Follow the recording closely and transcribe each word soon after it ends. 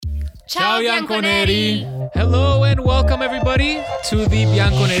Ciao Bianconeri! Hello and welcome everybody to the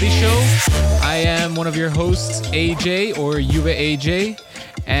Bianconeri Show. I am one of your hosts, AJ or Juve AJ,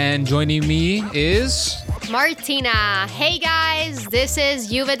 and joining me is... Martina. Hey guys, this is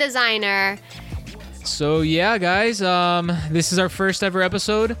Juve Designer. So yeah, guys, this is our first ever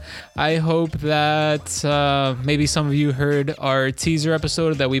episode. I hope that maybe some of you heard our teaser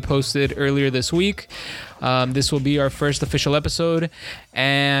episode that we posted earlier this week. This will be our first official episode,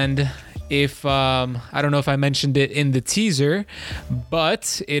 and if I don't know if I mentioned it in the teaser,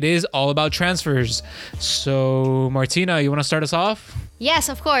 but it is all about transfers. So Martina, you want to start us off? Yes,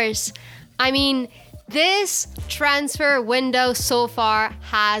 of course. I mean, this transfer window so far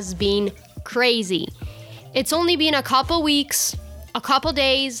has been crazy. It's only been a couple weeks, a couple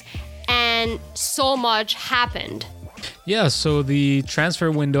days, and so much happened. Yeah, so the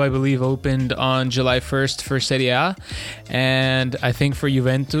transfer window, I believe, opened on July 1st for Serie A. And I think for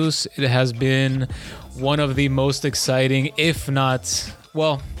Juventus, it has been one of the most exciting, if not,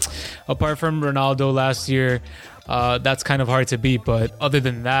 well, apart from Ronaldo last year, that's kind of hard to beat. But other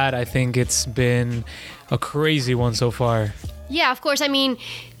than that, I think it's been a crazy one so far. Yeah, of course. I mean,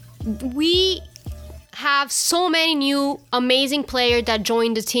 we have so many new amazing players that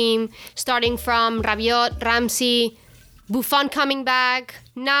joined the team, starting from Rabiot, Ramsey, Buffon coming back.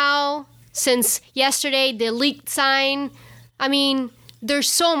 Now, since yesterday, DeLigted sign. I mean, there's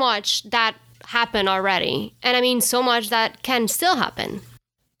so much that happened already. And I mean, so much that can still happen.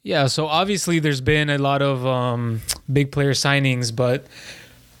 Yeah, so obviously there's been a lot of big player signings, but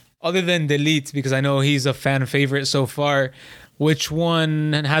other than DeLigted, because I know he's a fan favorite so far, which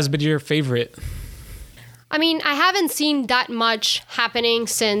one has been your favorite? I mean, I haven't seen that much happening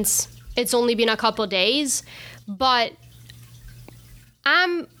since it's only been a couple days, but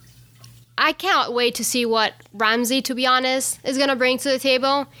I can't wait to see what Ramsey, to be honest, is going to bring to the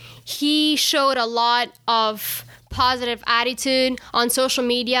table. He showed a lot of positive attitude on social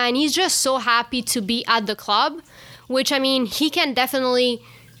media, and he's just so happy to be at the club, which, I mean, he can definitely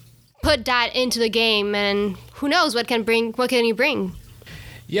put that into the game, and who knows what can he bring.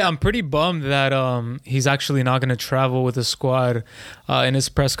 Yeah, I'm pretty bummed that he's actually not going to travel with the squad. In his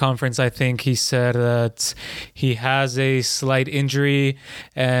press conference, I think he said that he has a slight injury,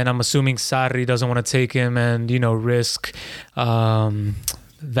 and I'm assuming Sarri doesn't want to take him and, risk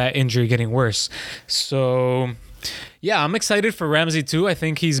that injury getting worse. So, yeah, I'm excited for Ramsey too. I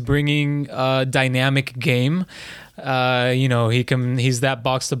think he's bringing a dynamic game. He's that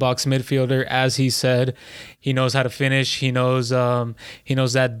box-to-box midfielder, as he said. He knows how to finish. He knows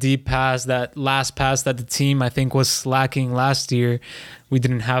that deep pass, that last pass that the team, I think, was slacking last year. We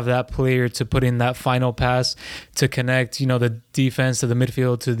didn't have that player to put in that final pass to connect, the defense to the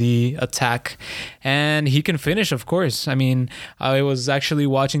midfield to the attack. And he can finish, of course. I mean, I was actually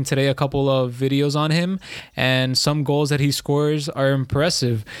watching today a couple of videos on him, and some goals that he scores are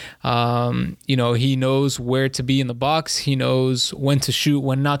impressive. He knows where to be in the box. He knows when to shoot,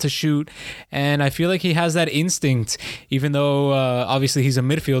 when not to shoot. And I feel like he has that instinct, even though obviously he's a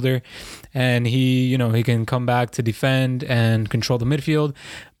midfielder and he can come back to defend and control the midfield.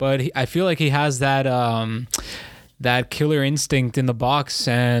 But I feel like he has that killer instinct in the box,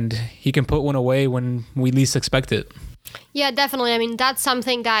 and he can put one away when we least expect it. Yeah, definitely. I mean, that's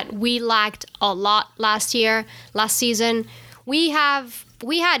something that we lacked a lot last season. We had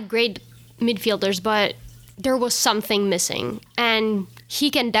great midfielders, but there was something missing, and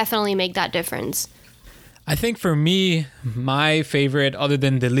he can definitely make that difference. I think for me, my favorite, other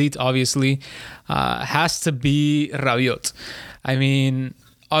than DeLigted, obviously, has to be Rabiot. I mean,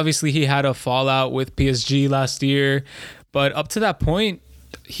 obviously he had a fallout with PSG last year, but up to that point,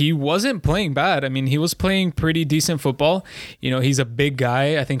 he wasn't playing bad. I mean, he was playing pretty decent football. He's a big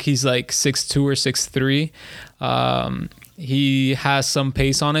guy. I think he's like 6'2 or 6'3". He has some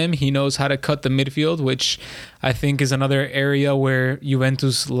pace on him. He knows how to cut the midfield, which I think is another area where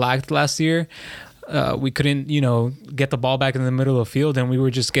Juventus lacked last year. We couldn't, get the ball back in the middle of the field, and we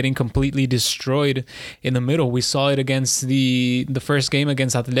were just getting completely destroyed in the middle. We saw it against the first game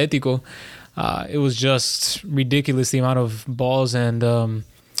against Atletico. It was just ridiculous, the amount of balls, and,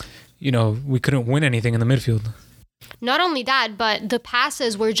 we couldn't win anything in the midfield. Not only that, but the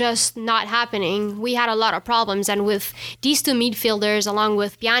passes were just not happening. We had a lot of problems, and with these two midfielders, along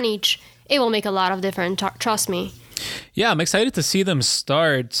with Pjanic, it will make a lot of difference, trust me. Yeah, I'm excited to see them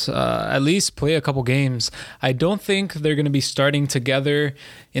start, at least play a couple games. I don't think they're going to be starting together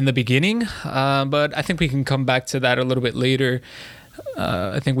in the beginning, but I think we can come back to that a little bit later.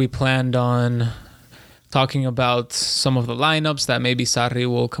 I think we planned on talking about some of the lineups that maybe Sarri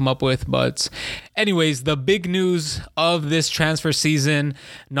will come up with. But anyways, the big news of this transfer season,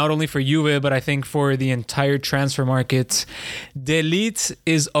 not only for Juve, but I think for the entire transfer market, DeLigted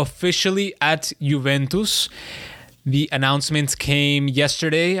is officially at Juventus. The announcement came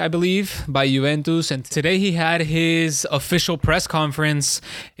yesterday, I believe, by Juventus, and today he had his official press conference.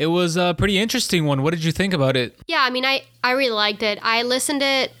 It was a pretty interesting one. What did you think about it? Yeah, I mean, I really liked it. I listened to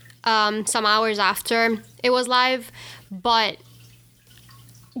it some hours after it was live, but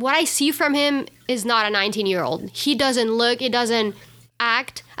what I see from him is not a 19-year-old. He doesn't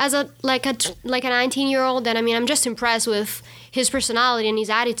act as like a 19-year-old, and I mean, I'm just impressed with his personality and his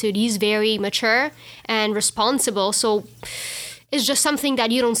attitude. He's very mature and responsible, so it's just something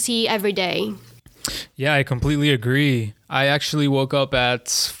that you don't see every day. Yeah, I completely agree. I actually woke up at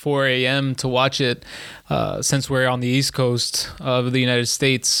 4 a.m. to watch it since we're on the East Coast of the United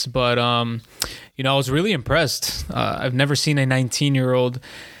States. But, I was really impressed. I've never seen a 19-year-old,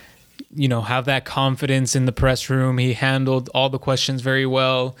 have that confidence in the press room. He handled all the questions very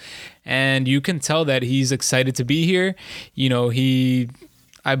well. And you can tell that he's excited to be here.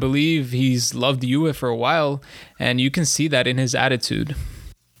 I believe he's loved Juve for a while, and you can see that in his attitude.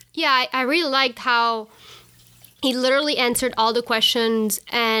 Yeah, I really liked how he literally answered all the questions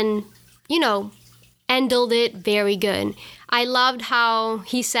and, handled it very good. I loved how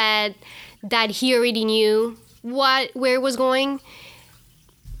he said that he already knew where it was going.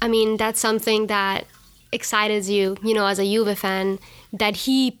 I mean, that's something that excites you, as a Juve fan, that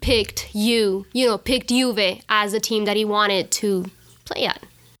he picked Juve as the team that he wanted to play at.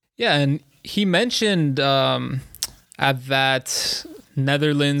 Yeah, and he mentioned at that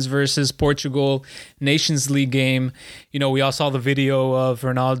Netherlands versus Portugal Nations League game, we all saw the video of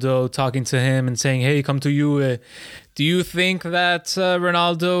Ronaldo talking to him and saying, hey, come to Juve. Do you think that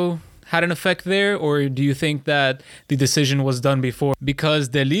Ronaldo had an effect there, or do you think that the decision was done before? Because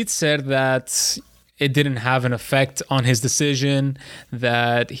DeLigted said that it didn't have an effect on his decision,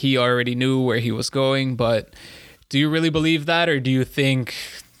 that he already knew where he was going. But do you really believe that, or do you think,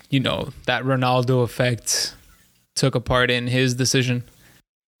 that Ronaldo effect took a part in his decision?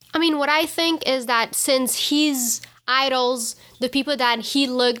 I mean, what I think is that since his idols, the people that he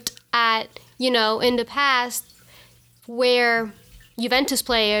looked at, in the past, were Juventus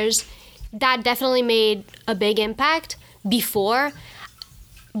players, that definitely made a big impact before.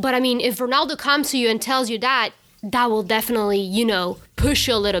 But I mean, if Ronaldo comes to you and tells you that will definitely, push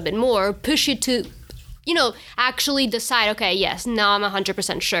you a little bit more, push you to, actually decide, okay, yes, now I'm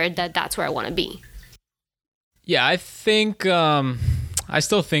 100% sure that that's where I want to be. Yeah, I think, I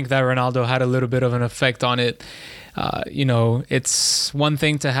still think that Ronaldo had a little bit of an effect on it. It's one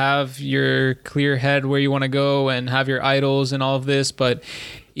thing to have your clear head where you want to go and have your idols and all of this, but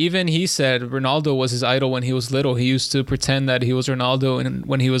even he said Ronaldo was his idol when he was little. He used to pretend that he was Ronaldo and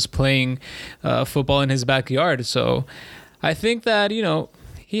when he was playing football in his backyard. So I think that,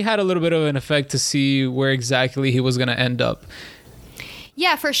 he had a little bit of an effect to see where exactly he was going to end up.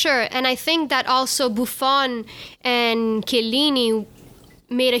 Yeah, for sure. And I think that also Buffon and Chiellini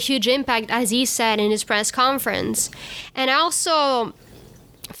made a huge impact, as he said in his press conference. And I also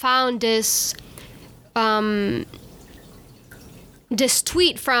found this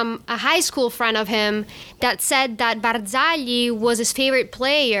tweet from a high school friend of him that said that Barzagli was his favorite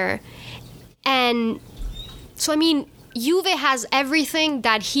player. And so, I mean, Juve has everything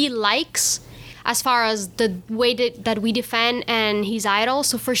that he likes as far as the way that we defend and his idol.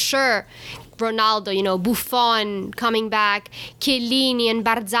 So for sure, Ronaldo, Buffon coming back, Chiellini and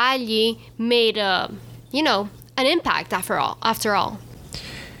Barzagli made an impact after all.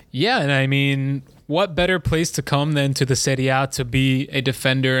 Yeah, and I mean, what better place to come than to the Serie A to be a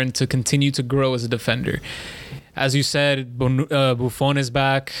defender and to continue to grow as a defender? As you said, Buffon is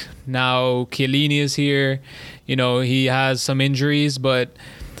back. Now Chiellini is here. He has some injuries, but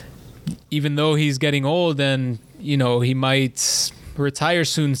even though he's getting old and, he might retire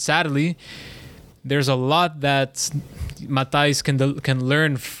soon, sadly, there's a lot that Matthijs can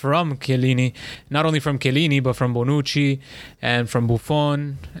learn from Chiellini, not only from Chiellini, but from Bonucci and from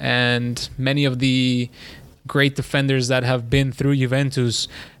Buffon and many of the great defenders that have been through Juventus,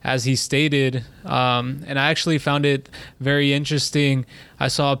 as he stated. And I actually found it very interesting. I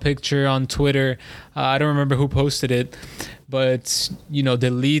saw a picture on Twitter. I don't remember who posted it, but,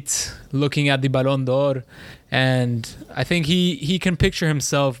 DeLigted looking at the Ballon d'Or. And I think he can picture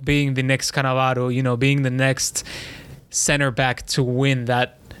himself being the next Cannavaro, being the next center back to win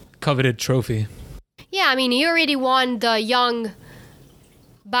that coveted trophy. Yeah, I mean, he already won the young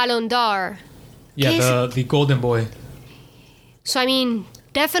Ballon d'Or. Yeah, the golden boy. So, I mean,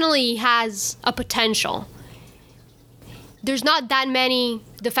 definitely has a potential. There's not that many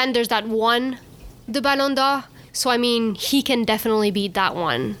defenders that won the Ballon d'Or, so I mean, he can definitely beat that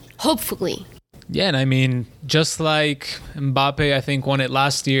one, hopefully. Yeah, and I mean, just like Mbappe, I think, won it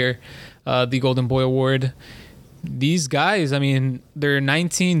last year, the Golden Boy Award. These guys, I mean, they're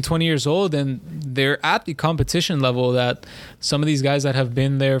 19, 20 years old, and they're at the competition level that some of these guys that have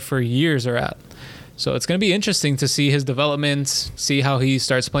been there for years are at. So it's going to be interesting to see his development, see how he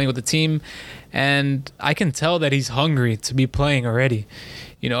starts playing with the team. And I can tell that he's hungry to be playing already.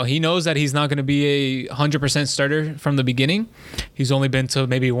 You know, he knows that he's not going to be a 100% starter from the beginning. He's only been to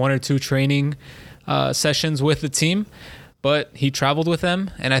maybe 1 or 2 training sessions with the team, but he traveled with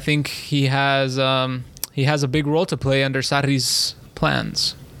them, and I think he has a big role to play under Sarri's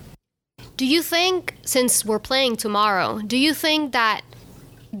plans. Do you think, since we're playing tomorrow, do you think that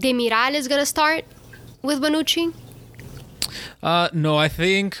Demiral is going to start with Bonucci? No, I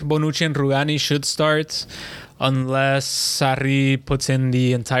think Bonucci and Rugani should start unless Sarri puts in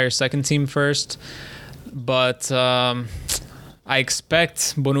the entire second team first. But I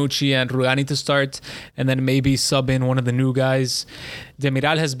expect Bonucci and Rugani to start and then maybe sub in one of the new guys.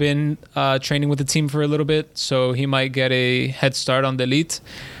 Demiral has been training with the team for a little bit, so he might get a head start on DeLigted.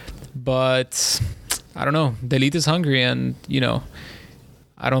 But I don't know. DeLigted is hungry, and, you know,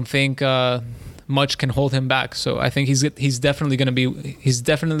 I don't think much can hold him back. So I think he's definitely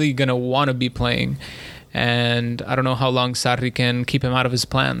gonna want to be playing. And I don't know how long Sarri can keep him out of his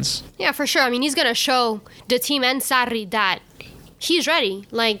plans. Yeah, for sure. I mean, he's going to show the team and Sarri that he's ready.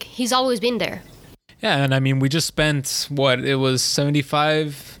 Like, he's always been there. Yeah, and I mean, we just spent, it was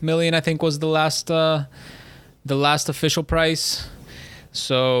 75 million, I think, was the last official price.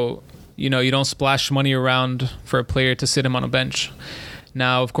 So, you know, you don't splash money around for a player to sit him on a bench.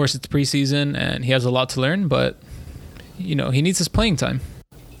 Now, of course, it's preseason and he has a lot to learn, but, you know, he needs his playing time.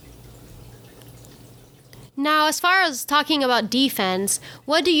 Now, as far as talking about defense,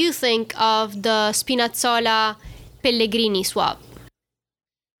 what do you think of the Spinazzola-Pellegrini swap?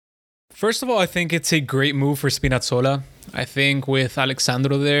 First of all, I think it's a great move for Spinazzola. I think with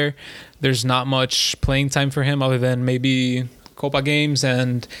Alexandro there's not much playing time for him other than maybe Copa games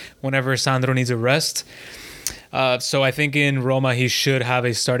and whenever Sandro needs a rest. So I think in Roma he should have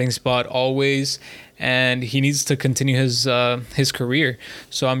a starting spot always, and he needs to continue his career.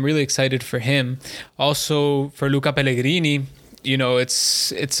 So I'm really excited for him. Also for Luca Pellegrini, you know,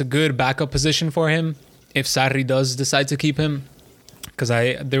 it's a good backup position for him if Sarri does decide to keep him, because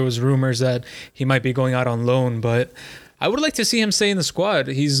there was rumors that he might be going out on loan, but I would like to see him stay in the squad.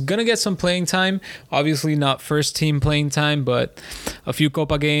 He's going to get some playing time. Obviously not first team playing time, but a few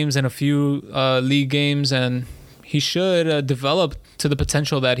Copa games and a few league games, and he should develop to the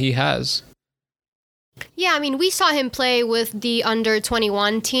potential that he has. Yeah, I mean, we saw him play with the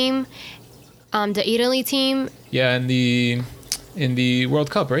under-21 team, the Italy team. Yeah, in the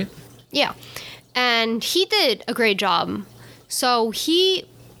World Cup, right? Yeah, and he did a great job. So he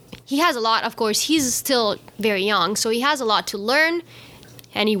has a lot, of course. He's still very young, so he has a lot to learn,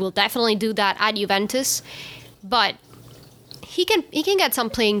 and he will definitely do that at Juventus. But he can get some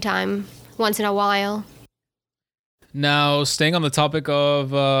playing time once in a while. Now, staying on the topic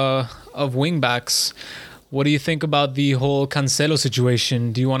of wingbacks, what do you think about the whole Cancelo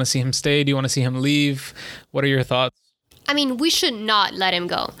situation? Do you want to see him stay? Do you want to see him leave? What are your thoughts? I mean, we should not let him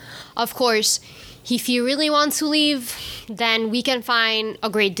go. Of course, if he really wants to leave, then we can find a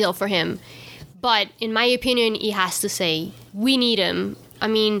great deal for him. But in my opinion, he has to stay. We need him. I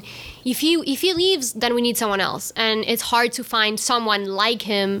mean, if he leaves, then we need someone else. And it's hard to find someone like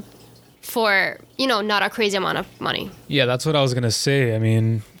him for, you know, not a crazy amount of money. Yeah, that's what I was going to say. I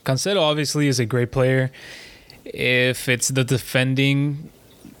mean, Cancelo obviously is a great player. If it's the defending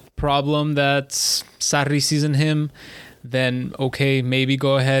problem that Sarri sees in him, then okay, maybe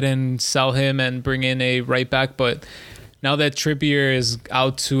go ahead and sell him and bring in a right back. But now that Trippier is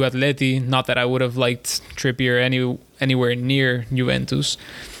out to Atleti, not that I would have liked Trippier anywhere near Juventus,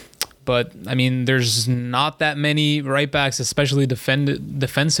 but I mean, there's not that many right backs, especially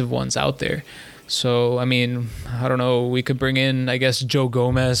defensive ones out there. So I mean, I don't know. We could bring in, I guess, Joe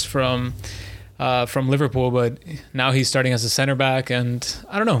Gomez from Liverpool, but now he's starting as a center back, and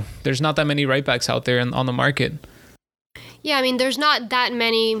I don't know. There's not that many right backs out there on the market. Yeah, I mean, there's not that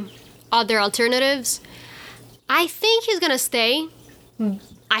many other alternatives. I think he's gonna stay.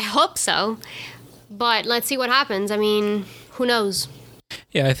 I hope so, but let's see what happens. I mean, who knows?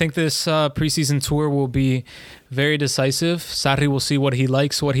 Yeah, I think this preseason tour will be very decisive. Sarri will see what he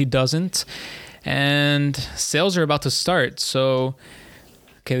likes, what he doesn't. And sales are about to start. So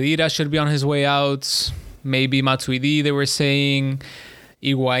Khedira should be on his way out. Maybe Matuidi, they were saying.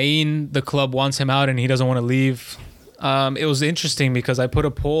 Higuain, the club wants him out and he doesn't want to leave. It was interesting because I put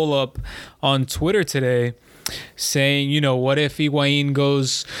a poll up on Twitter today saying, what if Higuain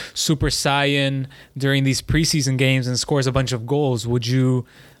goes Super Saiyan during these preseason games and scores a bunch of goals? Would you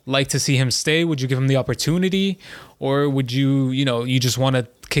like to see him stay? Would you give him the opportunity? Or would you, you just want to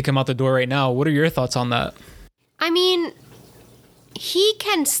kick him out the door right now? What are your thoughts on that? I mean, he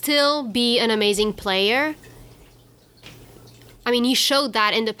can still be an amazing player. I mean, he showed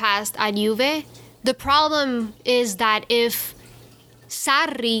that in the past at Juve. The problem is that if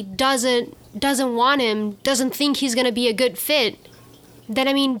Sarri doesn't want him, doesn't think he's going to be a good fit, then,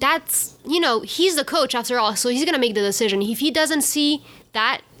 I mean, that's, he's the coach after all, so he's going to make the decision. If he doesn't see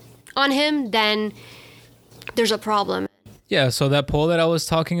that on him, then there's a problem. Yeah, so that poll that I was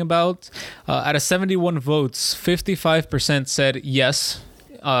talking about, out of 71 votes, 55% said yes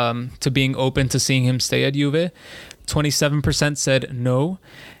to being open to seeing him stay at Juve. 27% said no,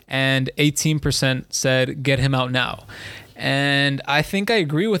 and 18% said get him out now. And I think I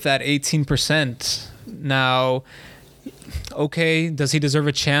agree with that 18%. Now, okay, does he deserve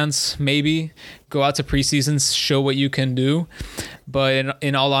a chance? Maybe. Go out to preseasons, show what you can do. But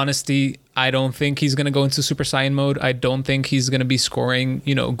in all honesty, I don't think he's going to go into Super Saiyan mode. I don't think he's going to be scoring,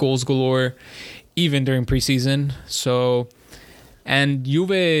 goals galore, even during preseason. So, and Juve,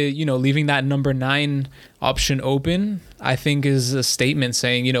 leaving that number 9 option open, I think is a statement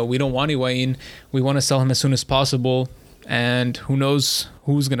saying, we don't want Higuain. We want to sell him as soon as possible. And who knows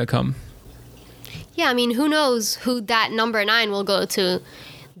who's going to come. Yeah, I mean, who knows who that number 9 will go to.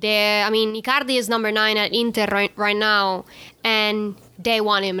 Icardi is number 9 at Inter right now, and they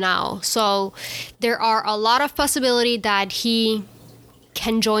want him now. So there are a lot of possibility that he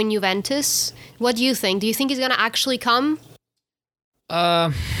can join Juventus. What do you think? Do you think he's going to actually come?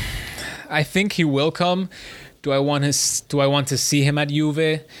 I think he will come. Do I want to see him at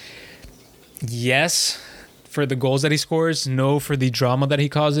Juve? Yes, for the goals that he scores. No, for the drama that he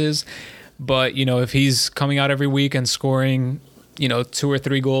causes. But, if he's coming out every week and scoring, 2 or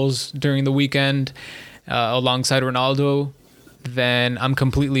 3 goals during the weekend alongside Ronaldo, then I'm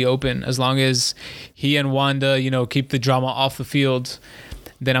completely open. As long as he and Wanda, keep the drama off the field,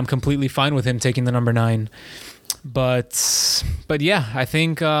 then I'm completely fine with him taking the number 9. But yeah, I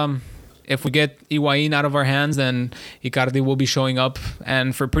think if we get Higuain out of our hands, then Icardi will be showing up,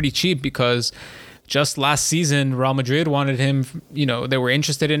 and for pretty cheap, because just last season, Real Madrid wanted him, they were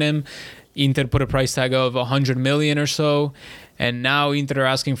interested in him. Inter put a price tag of 100 million or so, and now Inter are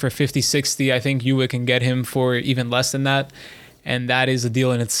asking for 50, 60. I think Juve can get him for even less than that, and that is a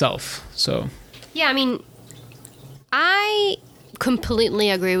deal in itself. So yeah, I mean, I completely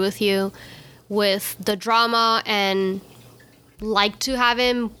agree with you with the drama and like to have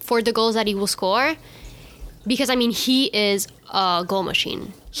him for the goals that he will score, because I mean, he is a goal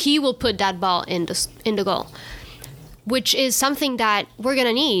machine. He will put that ball in the goal, which is something that we're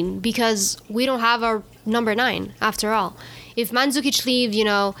gonna need because we don't have our number 9 after all. If Mandzukic leave,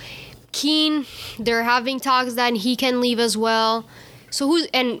 Keane, they're having talks that he can leave as well. So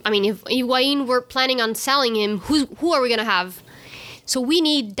if Higuain were planning on selling him, who are we gonna have? So we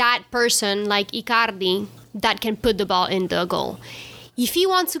need that person like Icardi that can put the ball in the goal. If he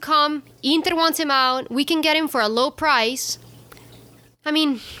wants to come, Inter wants him out, we can get him for a low price. I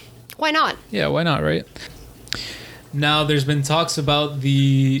mean, why not? Yeah, why not, right? Now, there's been talks about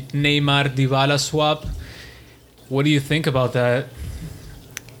the Neymar-Dybala swap. What do you think about that?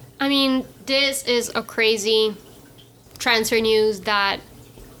 I mean, this is a crazy transfer news that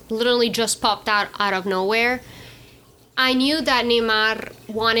literally just popped out of nowhere. I knew that Neymar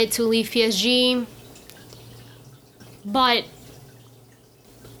wanted to leave PSG, but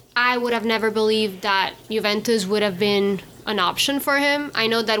I would have never believed that Juventus would have been an option for him. I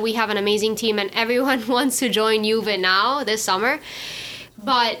know that we have an amazing team and everyone wants to join Juve now this summer,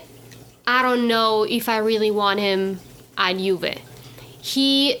 but I don't know if I really want him at Juve.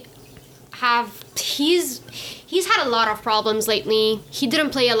 He's had a lot of problems lately. He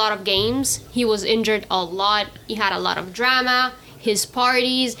didn't play a lot of games. He was injured a lot. He had a lot of drama, his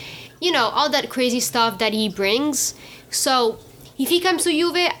parties, all that crazy stuff that he brings. So if he comes to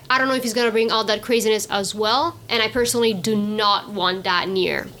Juve, I don't know if he's going to bring all that craziness as well. And I personally do not want that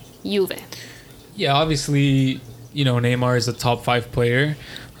near Juve. Yeah, obviously, Neymar is a top 5 player.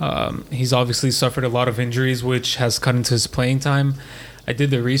 He's obviously suffered a lot of injuries, which has cut into his playing time. I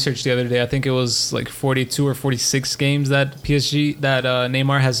did the research the other day. I think it was like 42 or 46 games that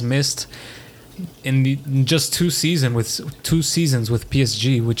Neymar has missed in just 2 seasons with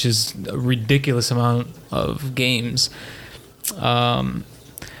PSG, which is a ridiculous amount of games.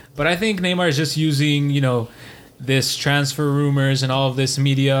 But I think Neymar is just using, this transfer rumors and all of this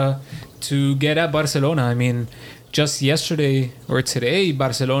media to get at Barcelona. I mean, just yesterday or today,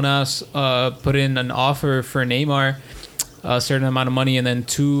 Barcelona put in an offer for Neymar, a certain amount of money, and then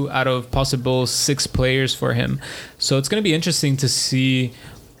 2 out of possible 6 players for him. So it's going to be interesting to see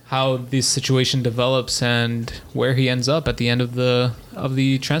how this situation develops and where he ends up at the end of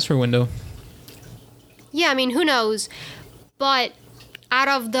the transfer window. Yeah, I mean, who knows? But out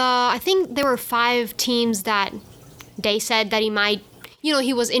of I think there were 5 teams that they said that he might,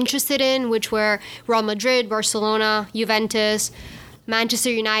 he was interested in, which were Real Madrid, Barcelona, Juventus,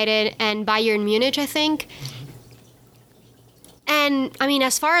 Manchester United, and Bayern Munich, I think. And, I mean,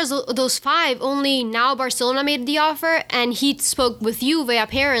 as far as those 5, only now Barcelona made the offer, and he spoke with Juve,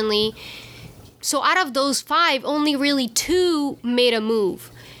 apparently. So out of those 5, only really 2 made a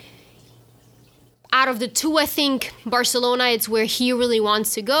move. Out of the 2, I think Barcelona, it's where he really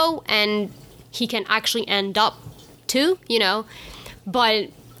wants to go, and he can actually end up too, But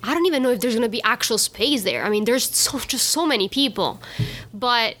I don't even know if there's going to be actual space there. I mean, there's just so many people.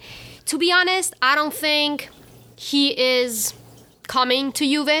 But to be honest, I don't think he is coming to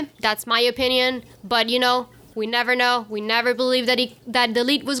Juve. That's my opinion. But, we never know. We never believed that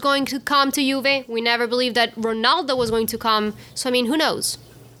DeLigted was going to come to Juve. We never believed that Ronaldo was going to come. So, I mean, who knows?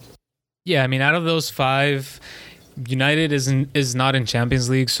 Yeah, I mean, out of those 5, United is not in Champions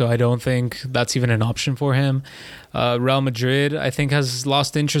League, so I don't think that's even an option for him. Real Madrid, I think, has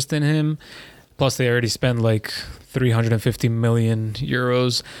lost interest in him. Plus, they already spent like 350 million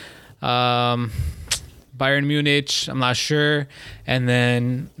euros. Bayern Munich, I'm not sure. And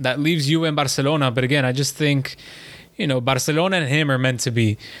then that leaves you in Barcelona. But again, I just think, Barcelona and him are meant to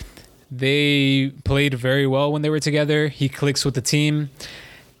be. They played very well when they were together. He clicks with the team.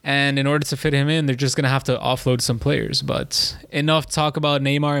 And in order to fit him in, they're just going to have to offload some players. But enough talk about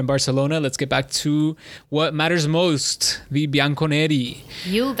Neymar and Barcelona. Let's get back to what matters most, the Bianconeri.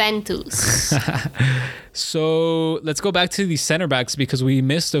 Juventus. So let's go back to the center backs because we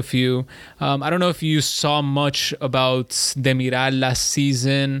missed a few. I don't know if you saw much about Demiral last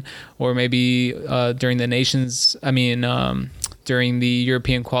season or maybe during the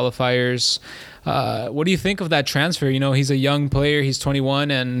European qualifiers. What do you think of that transfer? He's a young player. He's 21,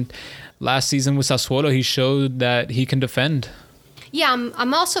 and last season with Sassuolo, he showed that he can defend. Yeah,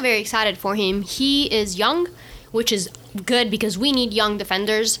 I'm also very excited for him. He is young, which is good because we need young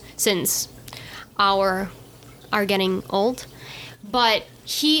defenders since our are getting old. But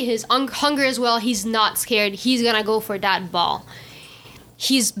his hunger as well. He's not scared. He's gonna go for that ball.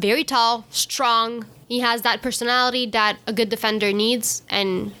 He's very tall, strong. He has that personality that a good defender needs,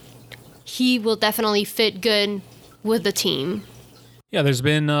 and he will definitely fit good with the team. Yeah, there's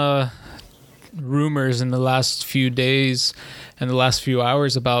been rumors in the last few days and the last few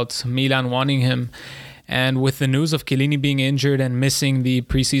hours about Milan wanting him. And with the news of Chiellini being injured and missing the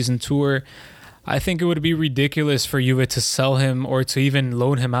preseason tour, I think it would be ridiculous for Juve to sell him or to even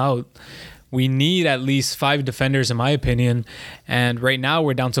loan him out. We need at least 5 defenders, in my opinion. And right now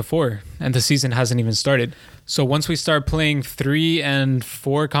we're down to 4, and the season hasn't even started. So once we start playing 3 and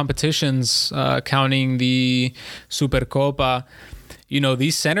 4 competitions, counting the Supercopa,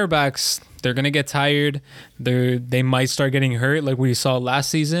 these center backs, they're going to get tired. They might start getting hurt like we saw last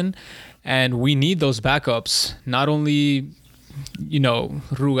season. And we need those backups. Not only,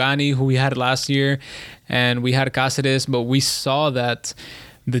 Rugani, who we had last year, and we had Cáceres, but we saw that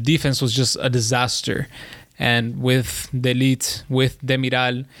the defense was just a disaster. And with DeLigted, with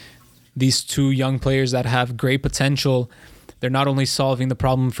Demiral, these 2 young players that have great potential, they're not only solving the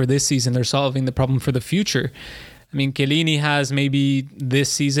problem for this season, they're solving the problem for the future. I mean, Chiellini has maybe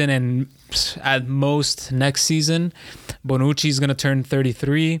this season and at most next season. Bonucci's going to turn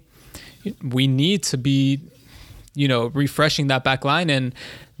 33. We need to be, refreshing that back line. And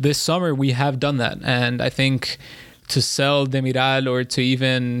this summer we have done that. And I think to sell Demiral or to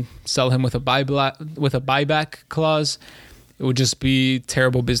even sell him with a buyback clause, it would just be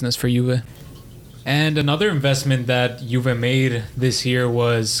terrible business for Juve. And another investment that Juve made this year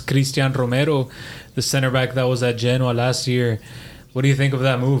was Cristian Romero, the center back that was at Genoa last year. What do you think of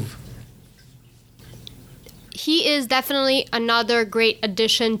that move? He is definitely another great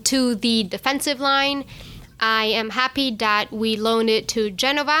addition to the defensive line. I am happy that we loaned it to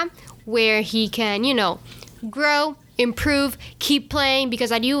Genova, where he can, grow, improve, keep playing,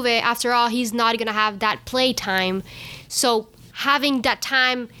 because at Juve, after all, he's not going to have that play time. So having that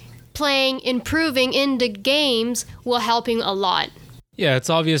time playing, improving in the games will help him a lot. Yeah, it's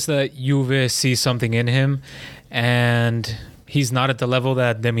obvious that Juve sees something in him, and he's not at the level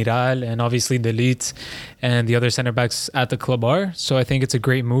that Demiral and obviously DeLigted and the other center backs at the club are. So I think it's a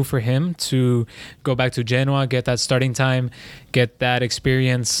great move for him to go back to Genoa, get that starting time, get that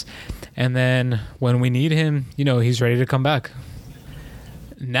experience. And then when we need him, he's ready to come back.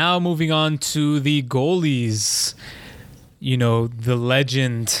 Now moving on to the goalies. The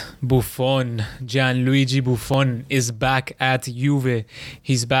legend Buffon, Gianluigi Buffon, is back at Juve.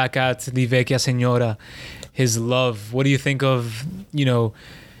 He's back at the Vecchia Signora, his love. What do you think of,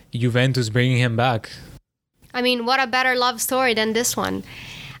 Juventus bringing him back? I mean, what a better love story than this one.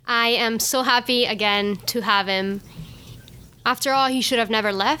 I am so happy again to have him. After all, he should have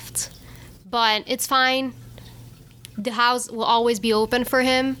never left, but it's fine. The house will always be open for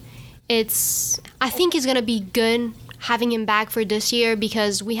him. I think it's going to be good having him back for this year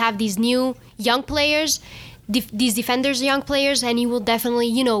because we have these new young players, these defenders, young players, and he will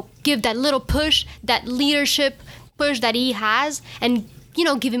definitely, give that little push, that leadership push that he has, and,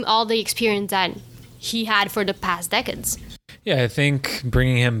 give him all the experience that he had for the past decades. Yeah, I think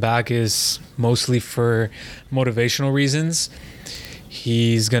bringing him back is mostly for motivational reasons.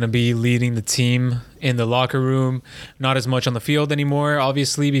 He's going to be leading the team in the locker room, not as much on the field anymore,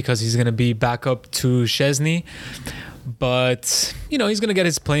 obviously, because he's going to be back up to Szczesny. But, he's going to get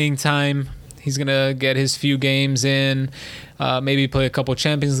his playing time. He's going to get his few games in, maybe play a couple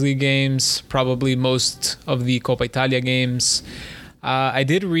Champions League games, probably most of the Coppa Italia games. I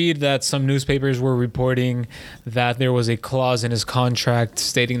did read that some newspapers were reporting that there was a clause in his contract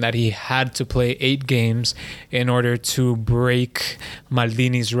stating that he had to play 8 games in order to break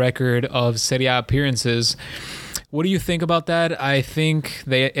Maldini's record of Serie A appearances. What do you think about that? I think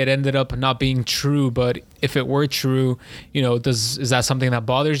it ended up not being true, but if it were true, is that something that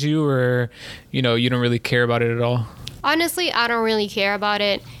bothers you, or, you don't really care about it at all? Honestly, I don't really care about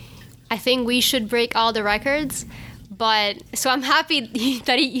it. I think we should break all the records, so I'm happy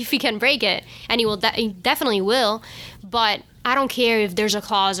that if he can break it, and he definitely will, but I don't care if there's a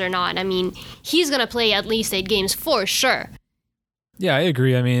clause or not. I mean, he's going to play at least 8 games for sure. Yeah, I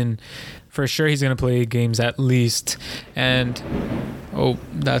agree. I mean, for sure he's going to play games at least. And,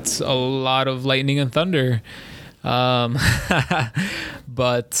 that's a lot of lightning and thunder. But,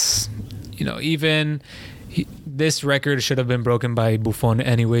 even this record should have been broken by Buffon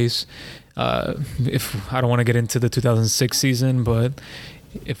anyways. If I don't want to get into the 2006 season, but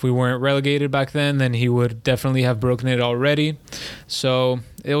if we weren't relegated back then he would definitely have broken it already. So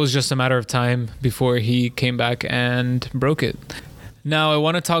it was just a matter of time before he came back and broke it. Now I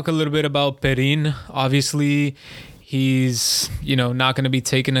want to talk a little bit about Perin. Obviously, he's not going to be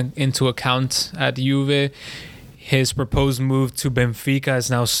taken into account at Juve. His proposed move to Benfica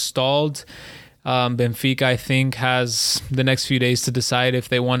is now stalled. Benfica, I think, has the next few days to decide if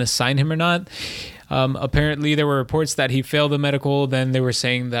they want to sign him or not. Apparently, there were reports that he failed the medical. Then they were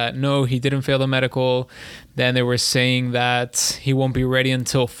saying that, no, he didn't fail the medical. Then they were saying that he won't be ready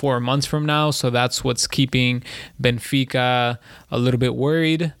until 4 months from now. So that's what's keeping Benfica a little bit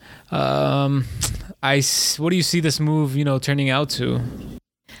worried. What do you see this move, turning out to?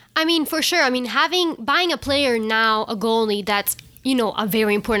 I mean, for sure. I mean, buying a player now, a goalie that's a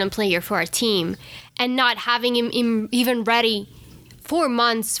very important player for our team, and not having him even ready 4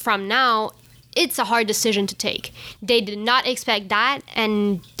 months from now, it's a hard decision to take. They did not expect that,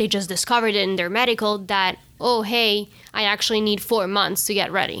 and they just discovered it in their medical that, oh, hey, I actually need 4 months to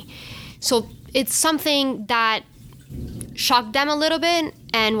get ready. So it's something that shocked them a little bit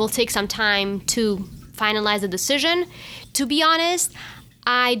and will take some time to finalize the decision. To be honest,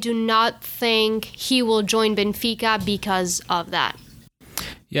 I do not think he will join Benfica because of that.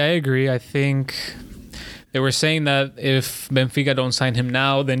 Yeah, I agree. I think they were saying that if Benfica don't sign him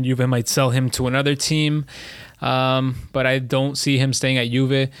now, then Juve might sell him to another team. But I don't see him staying at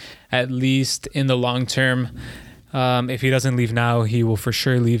Juve, at least in the long term. If he doesn't leave now, he will for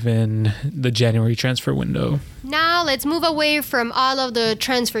sure leave in the January transfer window. Now let's move away from all of the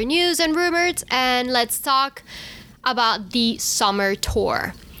transfer news and rumors, and let's talk about the summer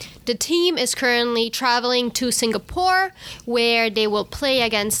tour. The team is currently traveling to Singapore, where they will play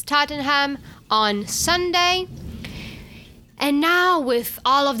against Tottenham on Sunday. And now with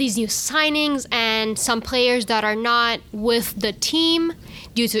all of these new signings and some players that are not with the team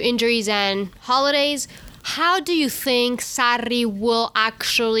due to injuries and holidays, how do you think Sarri will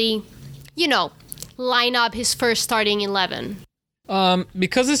actually, line up his first starting 11?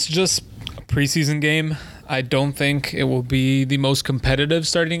 Because it's just a preseason game, I don't think it will be the most competitive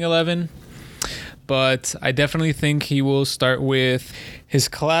starting 11, but I definitely think he will start with his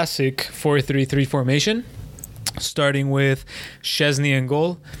classic 4-3-3 formation, starting with Szczesny in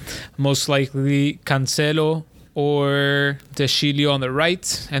goal, most likely Cancelo, or De Sciglio on the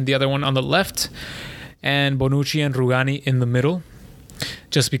right and the other one on the left, and Bonucci and Rugani in the middle.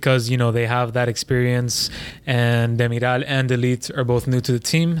 Just because, they have that experience, and Demiral and DeLigted are both new to the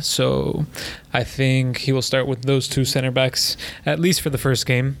team. So I think he will start with those two center backs, at least for the first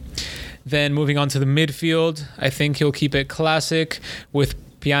game. Then moving on to the midfield, I think he'll keep it classic with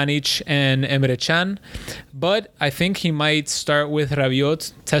Pjanic and Emre Can. But I think he might start with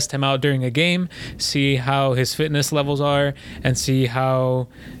Rabiot, test him out during a game, see how his fitness levels are, and see how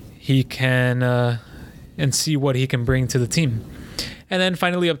he can, and see what he can bring to the team. And then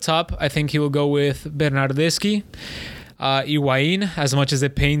finally up top, I think he will go with Bernardeschi. Higuain, as much as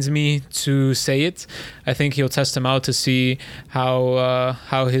it pains me to say it, I think he'll test him out to see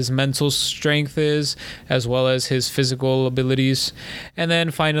how his mental strength is, as well as his physical abilities. And then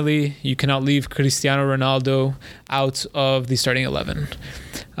finally, you cannot leave Cristiano Ronaldo out of the starting 11.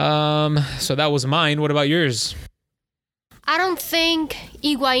 So that was mine. What about yours? I don't think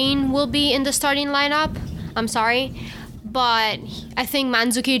Higuain will be in the starting lineup. I'm sorry. But I think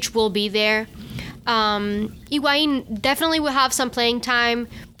Mandzukic will be there. Higuain definitely will have some playing time,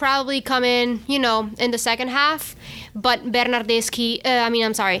 probably come in, in the second half. But Mandzukic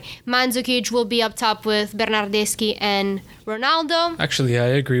will be up top with Bernardeschi and Ronaldo. Actually, I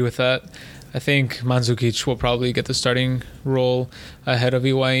agree with that. I think Mandzukic will probably get the starting role ahead of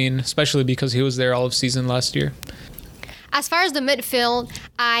Higuain, especially because he was there all of season last year. As far as the midfield,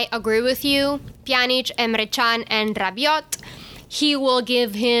 I agree with you. Pjanic, Emre Can, and Rabiot. He will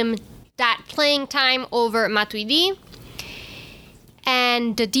give him that playing time over Matuidi.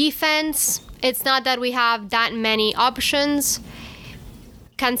 And the defense, it's not that we have that many options.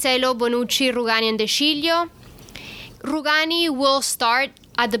 Cancelo, Bonucci, Rugani, and De Sciglio. Rugani will start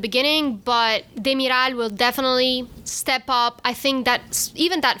at the beginning, but Demiral will definitely step up. I think that's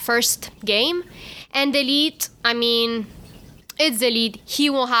even that first game. And DeLigted, it's DeLigted. He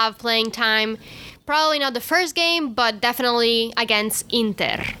will have playing time. Probably not the first game, but definitely against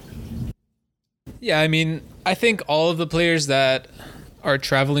Inter. Yeah, I think all of the players that are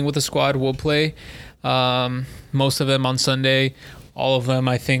traveling with the squad will play. Most of them on Sunday. All of them,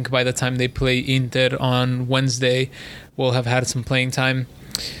 I think, by the time they play Inter on Wednesday, will have had some playing time.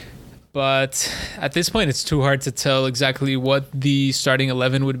 But at this point, it's too hard to tell exactly what the starting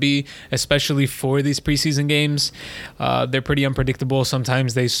 11 would be, especially for these preseason games. They're pretty unpredictable.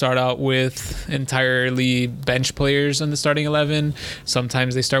 Sometimes they start out with entirely bench players in the starting 11.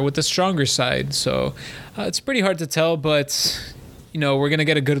 Sometimes they start with the stronger side. So it's pretty hard to tell, but we're going to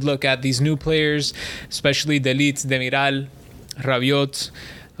get a good look at these new players, especially DeLigted, Demiral, Rabiot.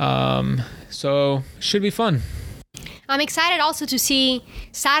 So it should be fun. I'm excited also to see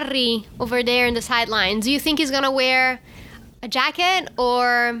Sarri over there in the sidelines. Do you think he's going to wear a jacket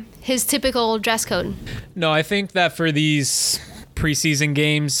or his typical dress code? No, I think that for these preseason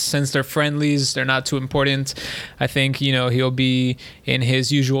games, since they're friendlies, they're not too important. I think, he'll be in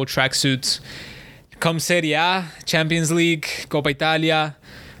his usual tracksuit. Come Serie A, Champions League, Coppa Italia,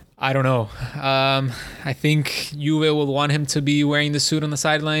 I don't know. I think Juve will want him to be wearing the suit on the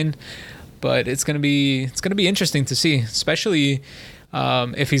sideline. But it's gonna be interesting to see, especially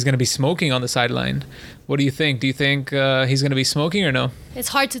if he's gonna be smoking on the sideline. What do you think? Do you think he's gonna be smoking or no? It's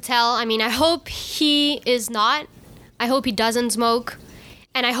hard to tell. I hope he is not. I hope he doesn't smoke,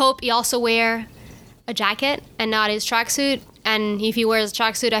 and I hope he also wear a jacket and not his tracksuit. And if he wears a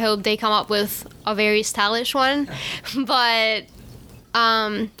tracksuit, I hope they come up with a very stylish one. But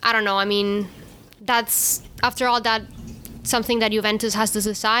I don't know. That's after all that. Something that Juventus has to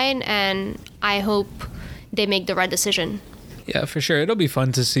decide, and I hope they make the right decision. Yeah, for sure. It'll be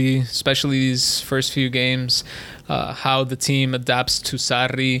fun to see, especially these first few games, how the team adapts to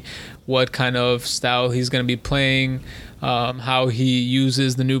Sarri, what kind of style he's going to be playing, how he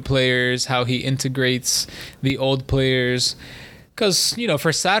uses the new players, how he integrates the old players. Because,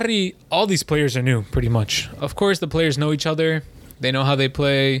 for Sarri, all these players are new, pretty much. Of course, the players know each other. They know how they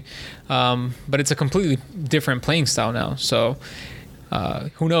play, but it's a completely different playing style now. So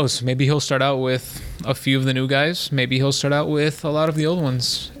who knows? Maybe he'll start out with a few of the new guys. Maybe he'll start out with a lot of the old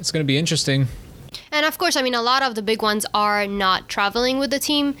ones. It's going to be interesting. And of course, a lot of the big ones are not traveling with the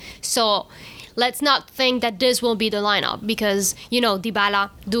team. So let's not think that this will be the lineup because,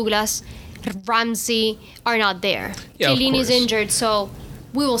 Dybala, Douglas, Ramsey are not there. Yeah, Chiellini is injured, so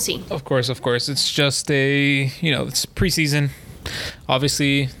we will see. Of course. It's just it's preseason.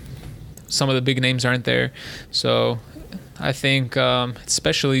 Obviously, some of the big names aren't there. So I think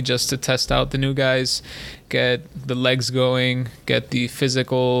especially just to test out the new guys, get the legs going, get the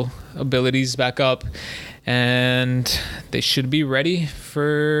physical abilities back up, and they should be ready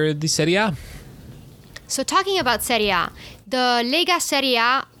for the Serie A. So talking about Serie A, the Lega Serie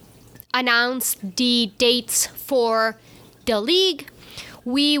A announced the dates for the league.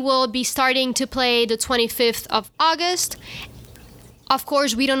 We will be starting to play the 25th of August. Of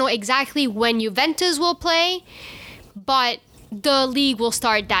course, we don't know exactly when Juventus will play, but the league will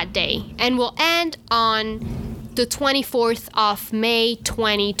start that day and will end on the 24th of May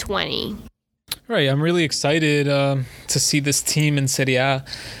 2020. Right, I'm really excited to see this team in Serie A.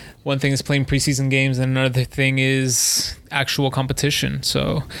 One thing is playing preseason games, and another thing is actual competition.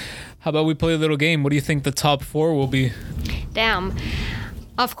 So how about we play a little game? What do you think the top four will be? Damn.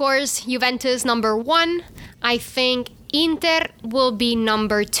 Of course, Juventus number 1. I think Inter will be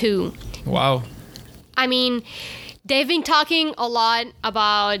number 2. Wow. I mean, they've been talking a lot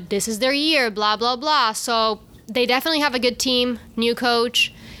about this is their year, blah, blah, blah. So they definitely have a good team, new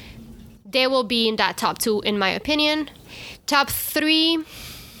coach. They will be in that top 2, in my opinion. Top 3,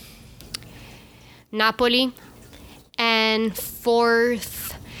 Napoli. And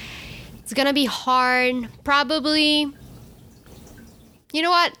 4th, it's going to be hard. Probably, you know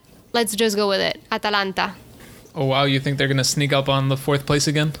what? Let's just go with it. Atalanta. Oh, wow. You think they're going to sneak up on the 4th place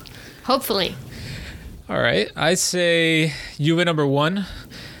again? Hopefully. All right. I say Juve number 1,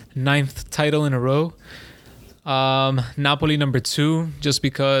 9th title in a row. Napoli number 2, just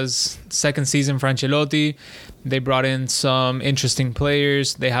because second season for Ancelotti, they brought in some interesting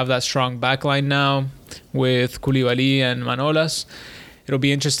players. They have that strong backline now with Koulibaly and Manolas. It'll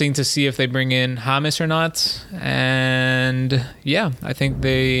be interesting to see if they bring in James or not. And yeah, I think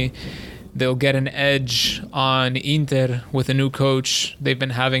they'll get an edge on Inter with a new coach. They've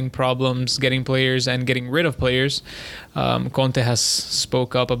been having problems getting players and getting rid of players. Conte has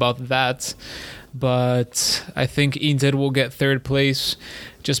spoke up about that. But I think Inter will get 3rd place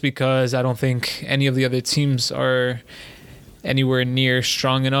just because I don't think any of the other teams are anywhere near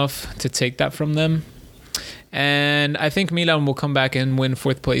strong enough to take that from them. And I think Milan will come back and win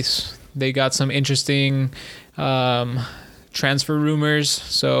 4th place. They got some interesting transfer rumors,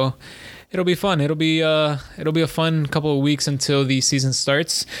 so it'll be fun. It'll be a fun couple of weeks until the season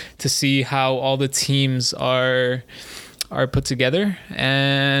starts to see how all the teams are put together.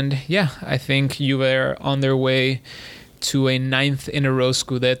 And yeah, I think Juve are on their way to a 9th in a row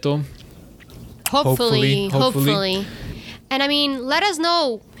Scudetto. Hopefully. And I mean, let us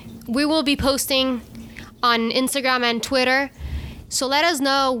know. We will be posting on Instagram and Twitter. So let us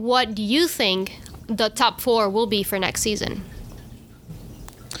know what you think the top 4 will be for next season.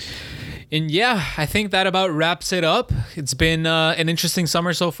 And yeah, I think that about wraps it up. It's been an interesting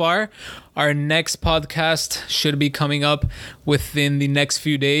summer so far. Our next podcast should be coming up within the next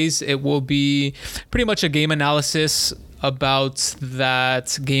few days. It will be pretty much a game analysis about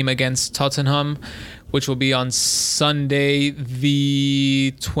that game against Tottenham, which will be on Sunday,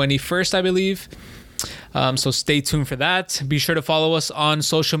 the 21st, I believe. So stay tuned for that. Be sure to follow us on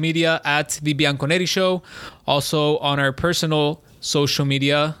social media at The Bianconeri Show. Also on our personal social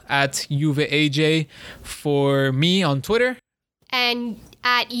media at Juve AJ for me on Twitter. And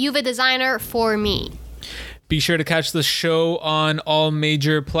at Juve Designer for me. Be sure to catch the show on all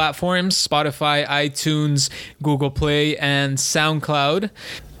major platforms: Spotify, iTunes, Google Play, and SoundCloud.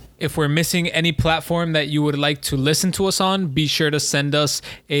 If we're missing any platform that you would like to listen to us on, be sure to send us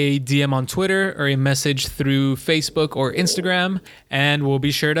a DM on Twitter or a message through Facebook or Instagram, and we'll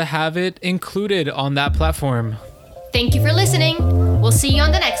be sure to have it included on that platform. Thank you for listening. We'll see you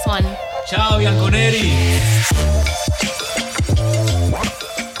on the next one. Ciao, Bianconeri!